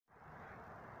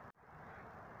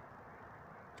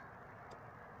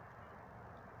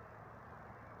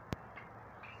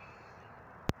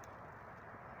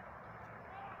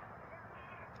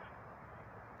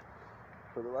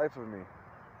for the life of me.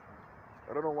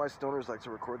 I don't know why stoners like to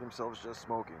record themselves just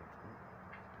smoking.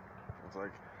 It's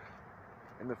like,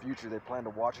 in the future, they plan to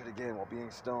watch it again while being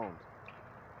stoned.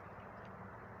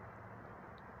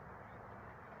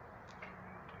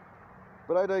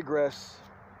 But I digress.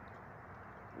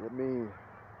 Let me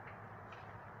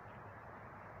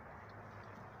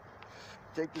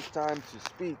take this time to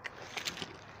speak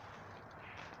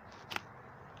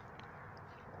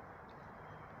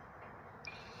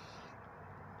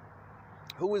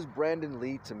who is Brandon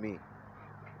Lee to me?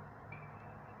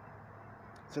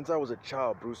 Since I was a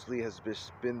child, Bruce Lee has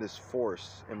been this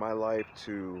force in my life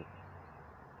to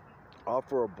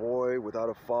offer a boy without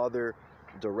a father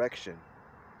direction.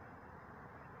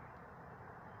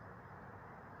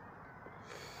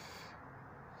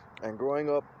 And growing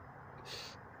up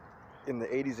in the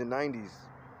 80s and 90s,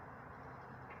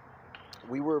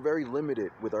 we were very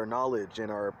limited with our knowledge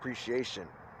and our appreciation.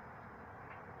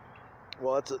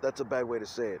 Well, that's a bad way to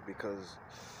say it, because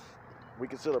we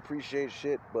can still appreciate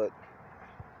shit, but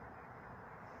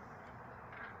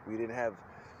we didn't have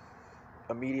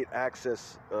immediate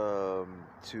access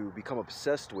to become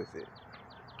obsessed with it.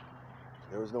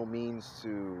 There was no means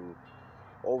to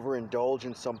overindulge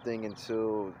in something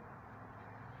until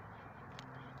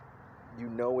you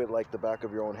know it like the back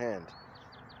of your own hand.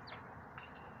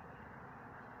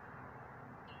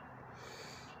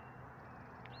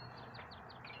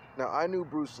 Now, I knew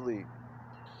Bruce Lee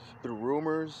through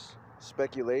rumors,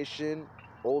 speculation,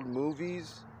 old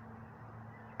movies,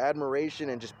 admiration,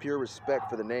 and just pure respect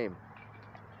for the name.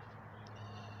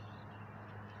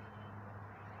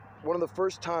 One of the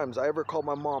first times I ever called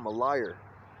my mom a liar,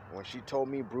 when she told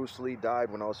me Bruce Lee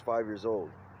died when I was 5 years old.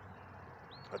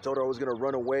 I told her I was going to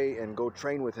run away and go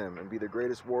train with him and be the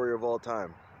greatest warrior of all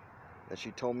time. And she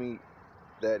told me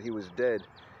that he was dead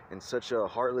in such a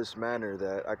heartless manner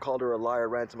that I called her a liar,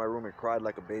 ran to my room, and cried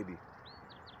like a baby.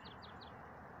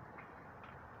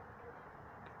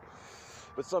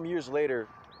 But some years later,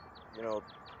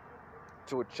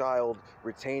 to a child,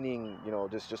 retaining,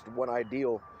 just one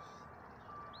ideal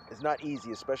is not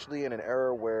easy, especially in an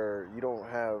era where you don't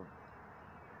have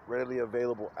readily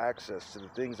available access to the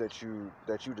things that you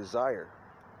desire.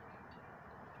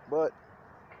 But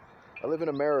I live in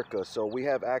America, so we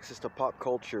have access to pop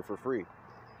culture for free.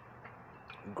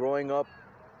 Growing up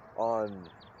on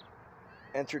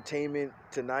Entertainment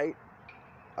Tonight,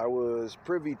 I was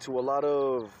privy to a lot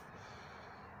of,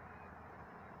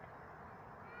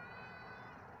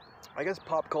 I guess,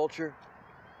 pop culture.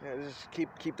 Yeah, just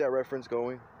keep that reference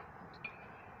going.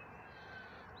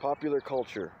 Popular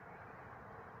culture.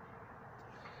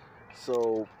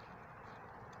 So,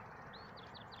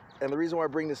 and the reason why I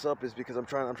bring this up is because I'm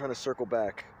trying to circle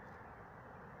back.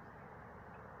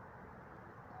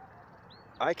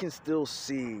 I can still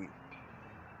see,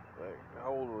 like, how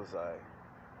old was I?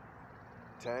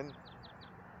 10?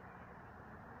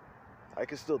 I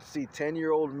can still see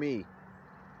 10-year-old me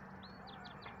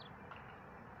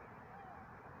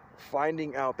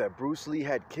finding out that Bruce Lee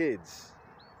had kids.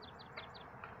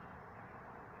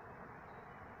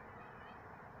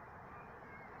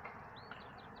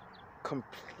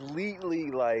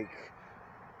 Completely, like,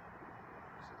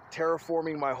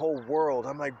 terraforming my whole world.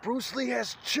 I'm like, Bruce Lee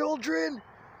has children?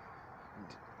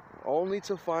 Only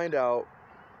to find out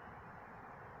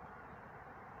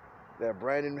that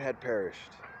Brandon had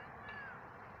perished.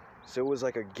 So it was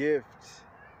like a gift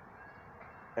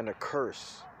and a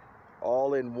curse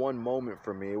all in one moment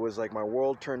for me. It was like my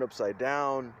world turned upside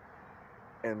down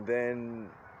and then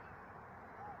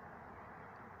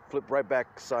flipped right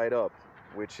back side up,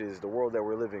 which is the world that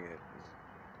we're living in.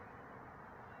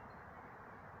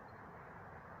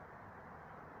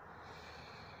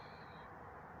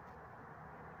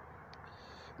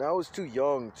 Now, I was too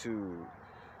young to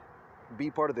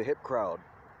be part of the hip crowd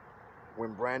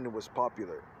when Brandon was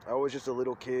popular. I was just a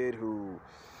little kid who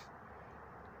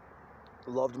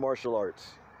loved martial arts.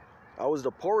 I was the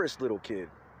poorest little kid,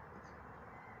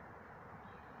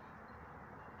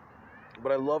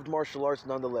 but I loved martial arts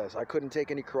nonetheless. I couldn't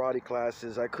take any karate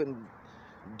classes. I couldn't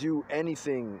do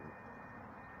anything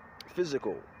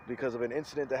physical because of an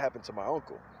incident that happened to my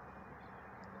uncle.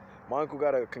 My uncle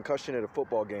got a concussion at a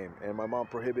football game, and my mom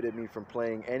prohibited me from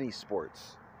playing any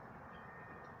sports.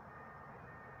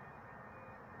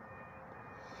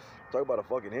 Talk about a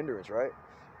fucking hindrance, right?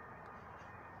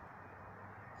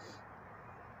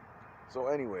 So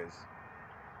anyways,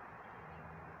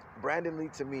 Brandon Lee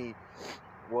to me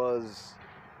was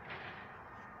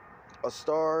a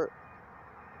star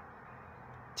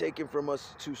taken from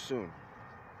us too soon.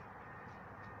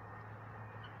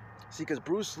 See, because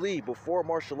Bruce Lee, before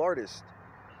martial artist,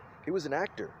 he was an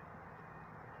actor.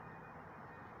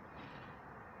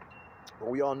 but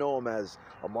we all know him as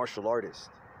a martial artist.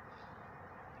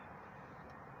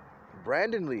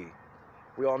 Brandon Lee,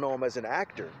 we all know him as an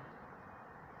actor.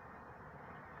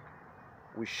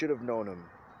 We should have known him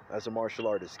as a martial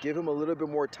artist. Give him a little bit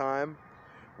more time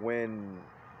when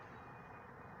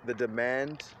the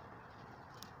demand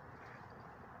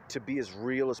to be as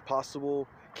real as possible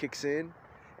kicks in.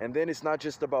 And then it's not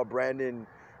just about Brandon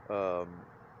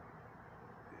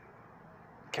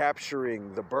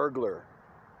capturing the burglar.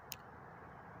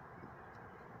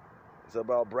 It's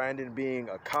about Brandon being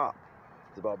a cop.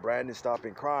 It's about Brandon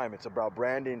stopping crime. It's about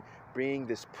Brandon being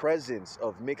this presence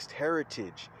of mixed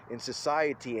heritage in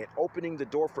society and opening the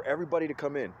door for everybody to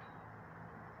come in.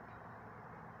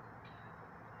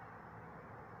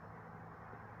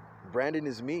 Brandon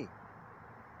is me.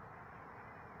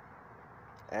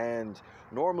 And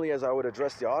normally, as I would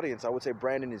address the audience, I would say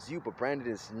Brandon is you, but Brandon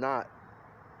is not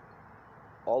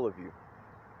all of you.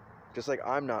 Just like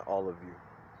I'm not all of you.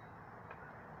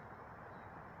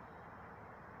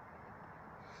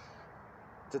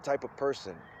 It's a type of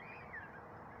person.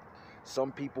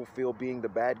 Some people feel being the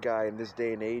bad guy in this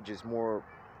day and age is more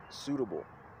suitable.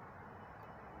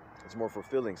 It's more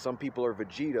fulfilling. Some people are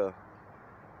Vegeta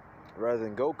rather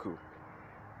than Goku,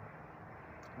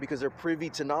 because they're privy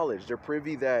to knowledge. They're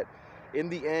privy that in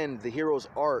the end, the hero's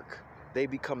arc, they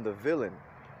become the villain.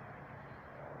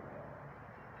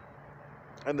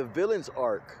 And the villain's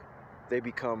arc, they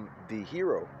become the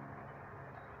hero.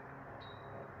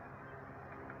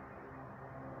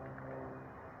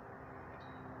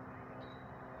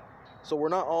 So we're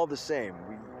not all the same.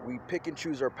 We pick and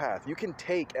choose our path. You can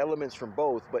take elements from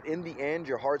both, but in the end,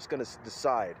 your heart's going to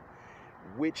decide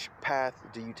which path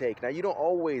do you take. Now, you don't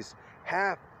always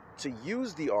have to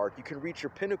use the arc. You can reach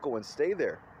your pinnacle and stay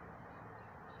there.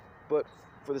 But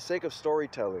for the sake of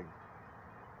storytelling,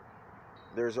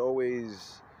 there's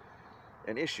always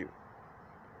an issue.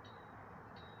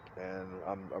 And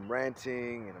I'm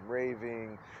ranting and I'm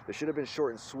raving. This should have been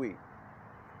short and sweet.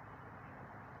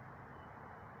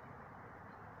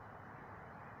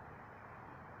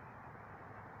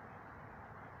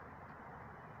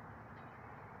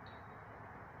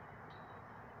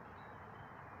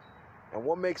 And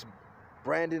what makes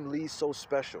Brandon Lee so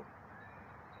special?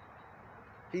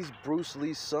 He's Bruce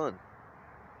Lee's son.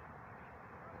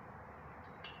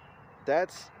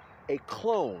 That's a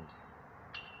clone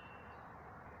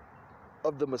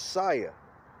of the Messiah.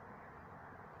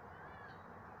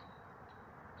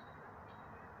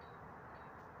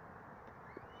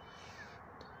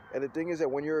 And the thing is that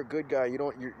when you're a good guy,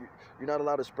 you're not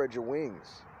allowed to spread your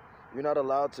wings. You're not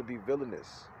allowed to be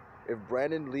villainous. If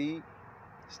Brandon Lee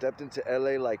stepped into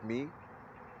LA like me,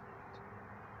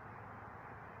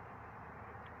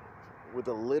 with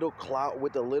a little clout,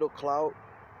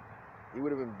 he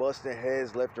would have been busting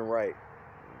heads left and right.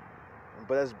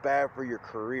 But that's bad for your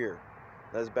career.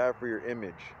 That's bad for your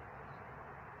image.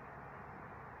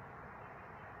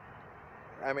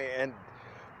 I mean, and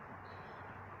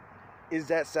is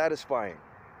that satisfying?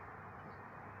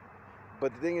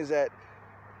 But the thing is that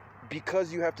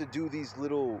because you have to do these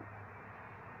little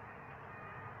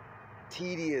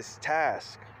tedious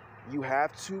tasks, you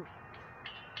have to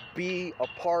be a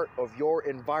part of your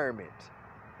environment.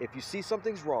 If you see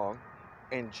something's wrong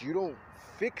and you don't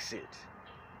fix it,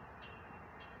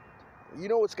 you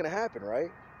know what's going to happen,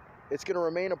 right? It's going to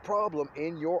remain a problem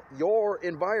in your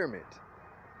environment.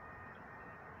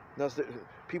 Now,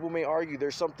 people may argue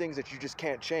there's some things that you just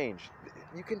can't change.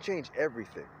 You can change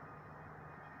everything.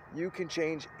 You can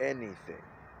change anything.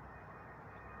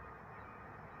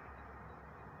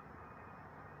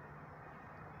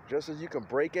 Just as you can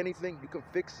break anything, you can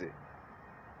fix it.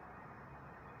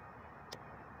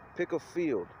 Pick a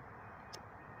field.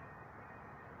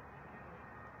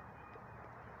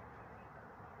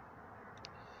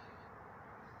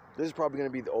 This is probably going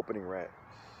to be the opening rant.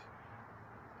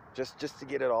 Just to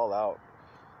get it all out.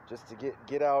 Just to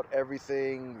get out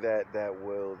everything that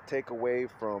will take away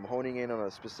from honing in on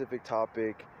a specific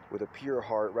topic with a pure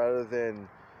heart rather than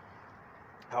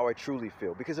how I truly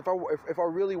feel. Because if I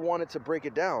really wanted to break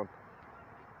it down,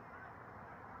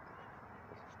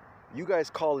 you guys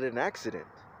call it an accident.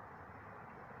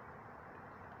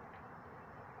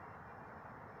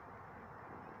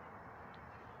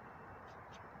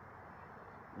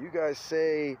 You guys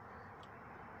say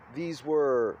these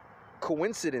were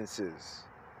coincidences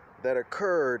that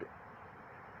occurred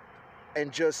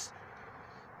and just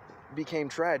became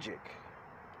tragic.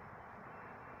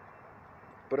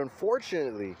 But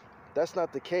unfortunately, that's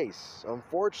not the case.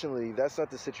 Unfortunately, that's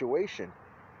not the situation.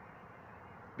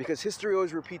 Because history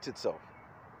always repeats itself.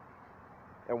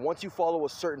 And once you follow a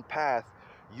certain path,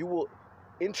 you will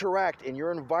interact in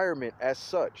your environment as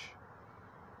such.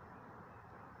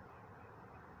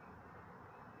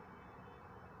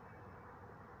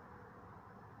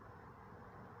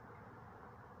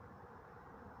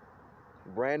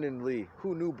 Brandon Lee.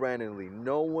 Who knew Brandon Lee?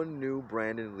 No one knew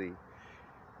Brandon Lee.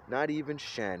 Not even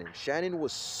Shannon. Shannon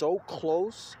was so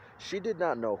close, she did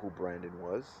not know who Brandon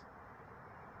was.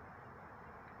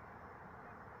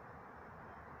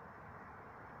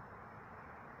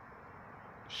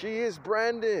 She is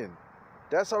Brandon.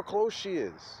 That's how close she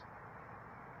is.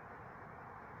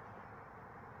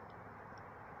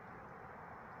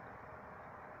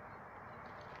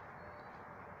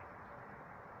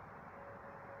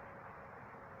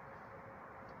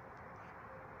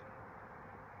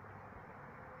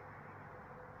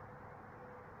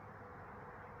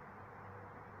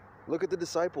 Look at the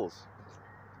disciples.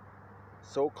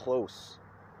 So close.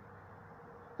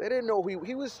 They didn't know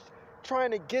he was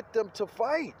trying to get them to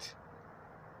fight.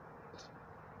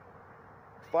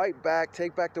 Fight back,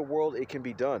 take back the world, it can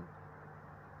be done.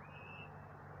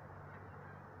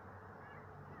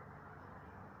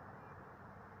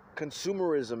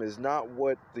 Consumerism is not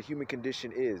what the human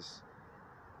condition is.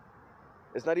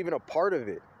 It's not even a part of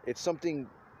it. It's something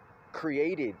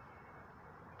created.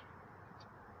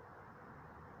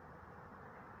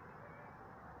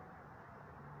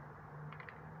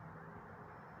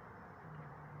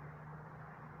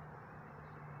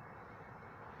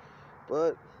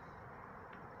 But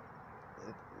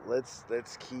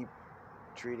let's keep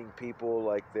treating people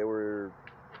like they were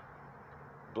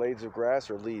blades of grass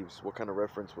or leaves. What kind of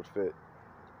reference would fit?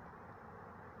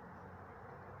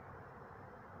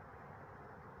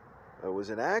 It was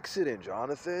an accident,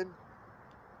 Jonathan.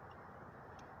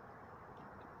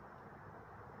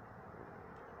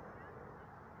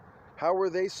 How were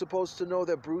they supposed to know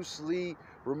that Bruce Lee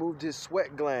removed his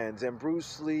sweat glands and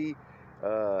Bruce Lee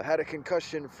had a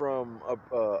concussion from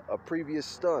a previous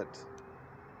stunt?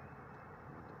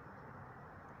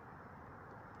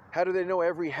 How do they know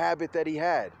every habit that he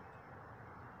had?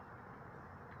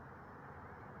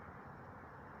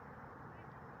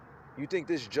 You think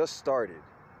this just started?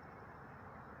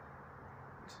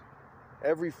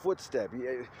 Every footstep.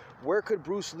 Where could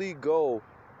Bruce Lee go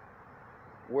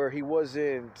where he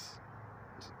wasn't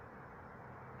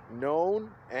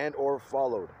known and or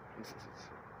followed?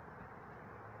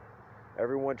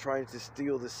 Everyone trying to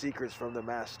steal the secrets from the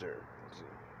master.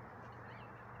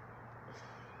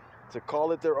 To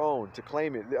call it their own, to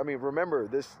claim it. I mean, remember,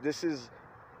 this is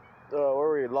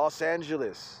Los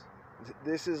Angeles.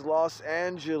 This is Los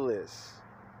Angeles.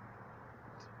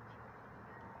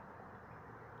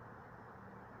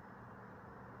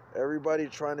 Everybody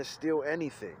trying to steal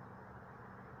anything.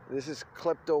 This is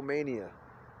kleptomania.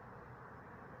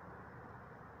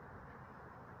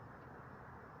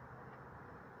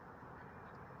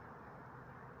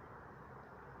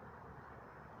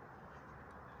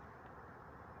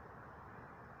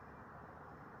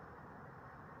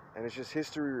 And it's just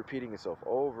history repeating itself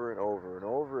over and over and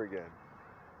over again.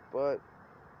 But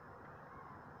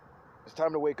it's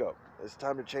time to wake up. It's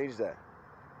time to change that.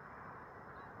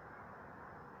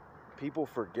 People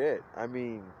forget. I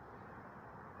mean,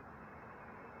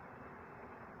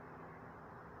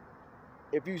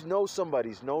 if you know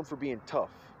somebody's known for being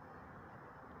tough,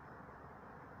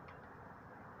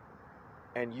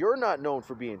 and you're not known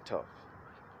for being tough,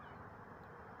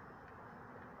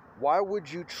 why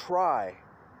would you try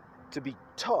to be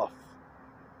tough?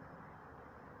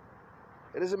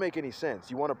 It doesn't make any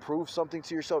sense. You want to prove something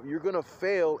to yourself, you're going to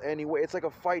fail anyway. It's like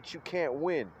a fight you can't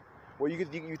win, where you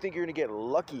think you're going to get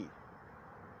lucky.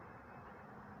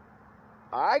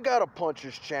 I got a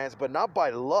puncher's chance, but not by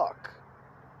luck.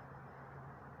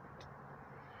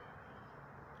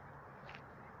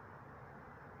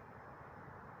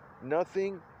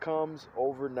 Nothing comes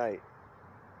overnight.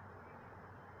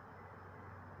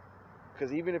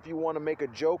 Because even if you want to make a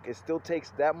joke, it still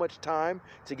takes that much time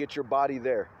to get your body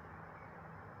there.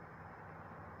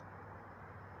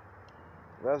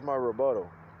 That's my rebuttal.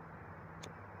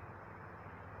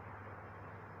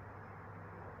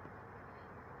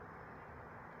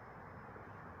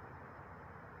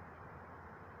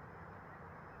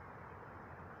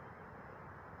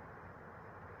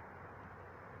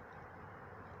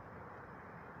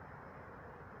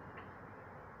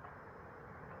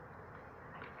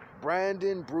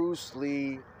 Brandon Bruce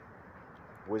Lee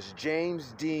was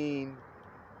James Dean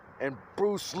and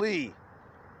Bruce Lee.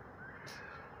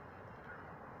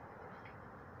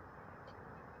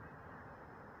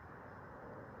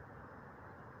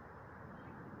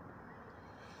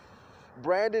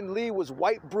 Brandon Lee was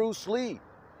white Bruce Lee.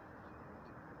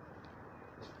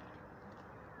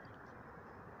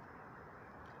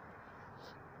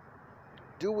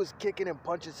 dude was kicking and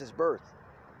punching his birth.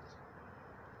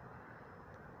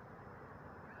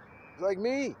 He's like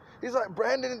me. He's like,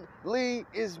 Brandon Lee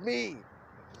is me.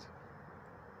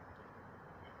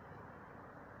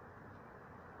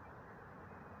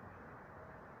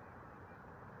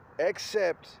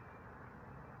 Except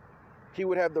he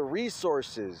would have the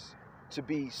resources to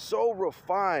be so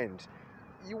refined,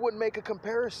 you wouldn't make a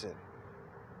comparison.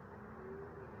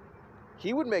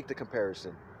 He would make the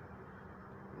comparison.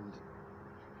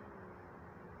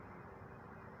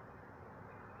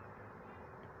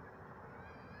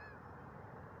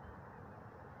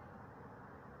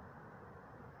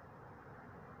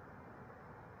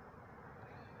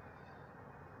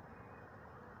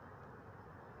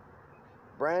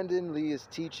 Brandon Lee is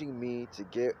teaching me to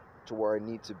get to where I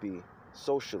need to be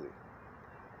socially.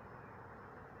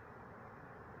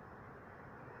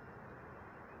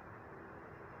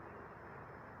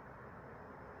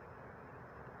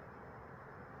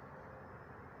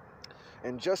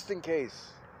 And just in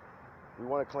case we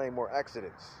want to claim more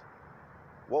accidents,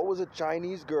 what was a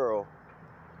Chinese girl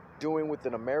doing with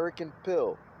an American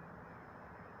pill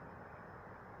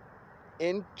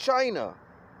in China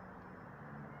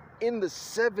in the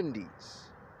 70s?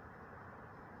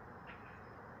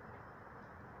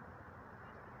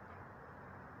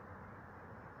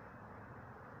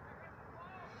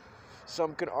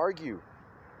 Some can argue,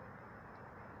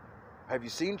 have you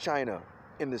seen China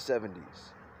in the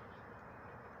 70s?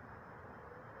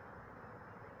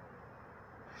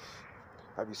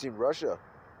 Have you seen Russia?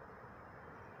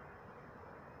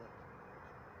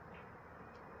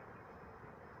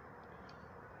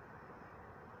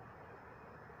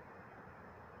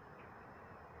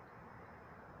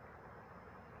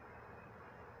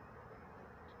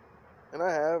 And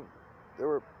I have. There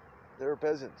were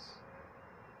peasants.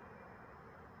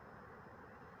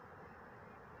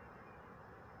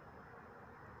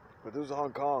 But this was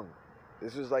Hong Kong.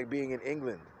 This was like being in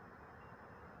England.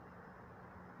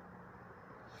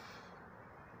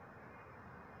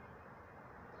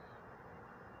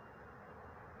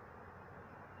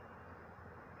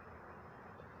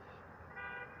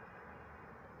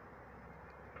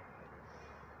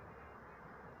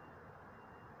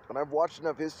 And I've watched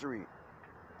enough history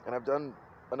and I've done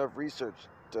enough research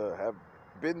to have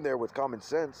been there with common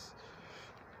sense.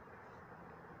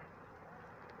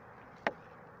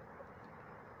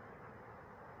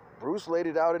 Bruce laid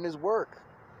it out in his work.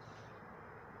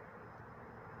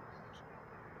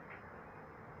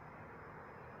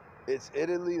 It's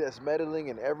Italy that's meddling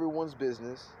in everyone's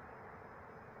business.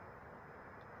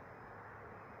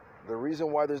 The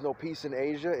reason why there's no peace in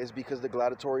Asia is because of the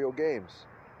gladiatorial games.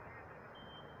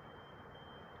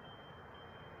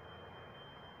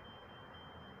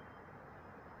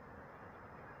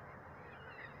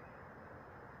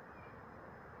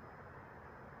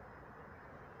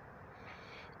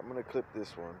 I'm going to clip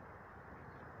this one.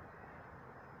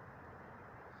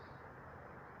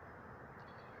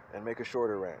 And make a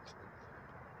shorter rant.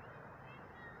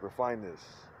 Refine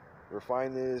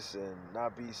this and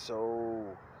not be so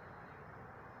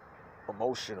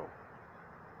emotional.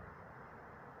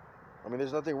 I mean,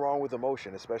 there's nothing wrong with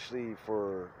emotion, especially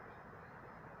for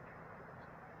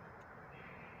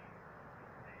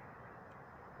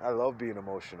I love being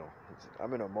emotional.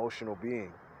 I'm an emotional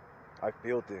being. I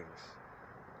feel things.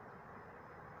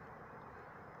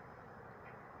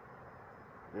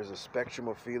 There's a spectrum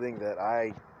of feeling that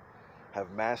I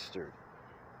have mastered.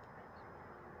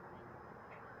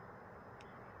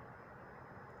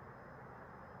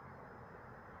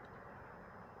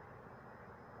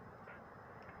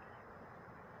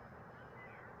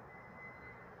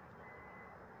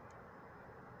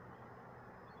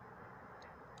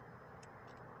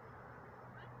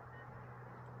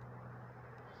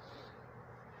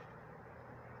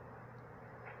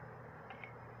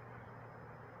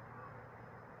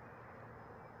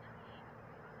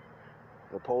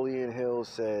 Napoleon Hill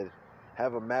said,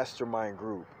 have a mastermind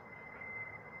group.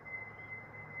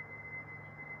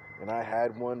 And I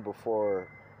had one before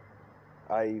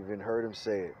I even heard him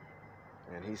say it.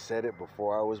 And he said it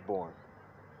before I was born.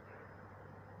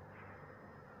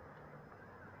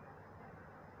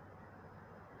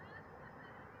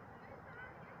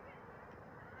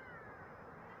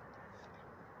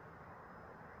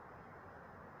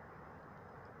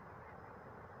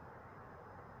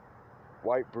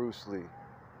 White Bruce Lee.